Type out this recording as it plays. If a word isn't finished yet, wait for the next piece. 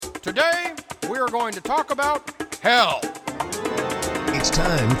Today, we are going to talk about hell. It's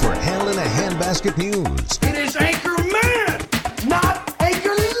time for Hell in a Handbasket News. It is Anchor Man, not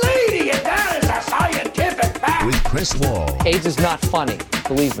Anchor Lady, and that is a scientific fact. With Chris Wall. AIDS is not funny.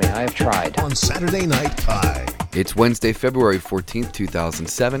 Believe me, I have tried. On Saturday Night Pie. It's Wednesday, February 14th,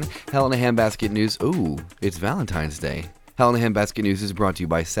 2007. Hell in a Handbasket News. Ooh, it's Valentine's Day. Hell in a Handbasket News is brought to you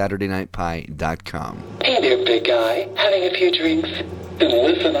by SaturdayNightPie.com. Hey there, big guy. Having a few drinks? Then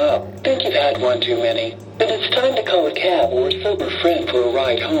listen up. Think you've had one too many? Then it's time to call a cab or a sober friend for a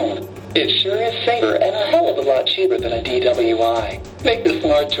ride home. It sure is safer and a hell of a lot cheaper than a DWI. Make the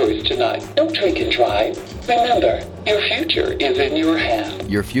smart choice tonight. Don't drink and drive. Remember, your future is in your hands.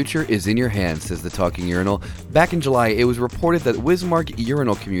 Your future is in your hands, says the Talking Urinal. Back in July, it was reported that Wismark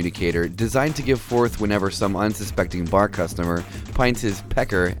Urinal Communicator, designed to give forth whenever some unsuspecting bar customer pints his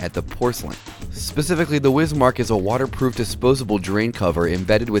pecker at the porcelain. Specifically, the Wismark is a waterproof disposable drain cover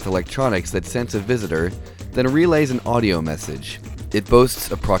embedded with electronics that sense a visitor, then relays an audio message. It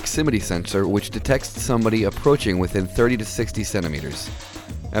boasts a proximity sensor which detects somebody approaching within 30 to 60 centimeters.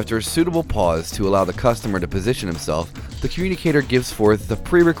 After a suitable pause to allow the customer to position himself, the communicator gives forth the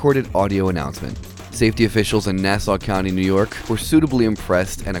pre-recorded audio announcement. Safety officials in Nassau County, New York, were suitably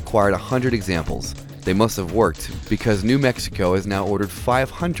impressed and acquired 100 examples. They must have worked, because New Mexico has now ordered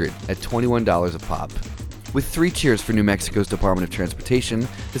 500 at $21 a pop. With 3 cheers for New Mexico's Department of Transportation,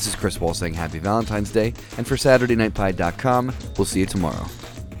 this is Chris Wall saying Happy Valentine's Day, and for SaturdayNightPie.com, we'll see you tomorrow.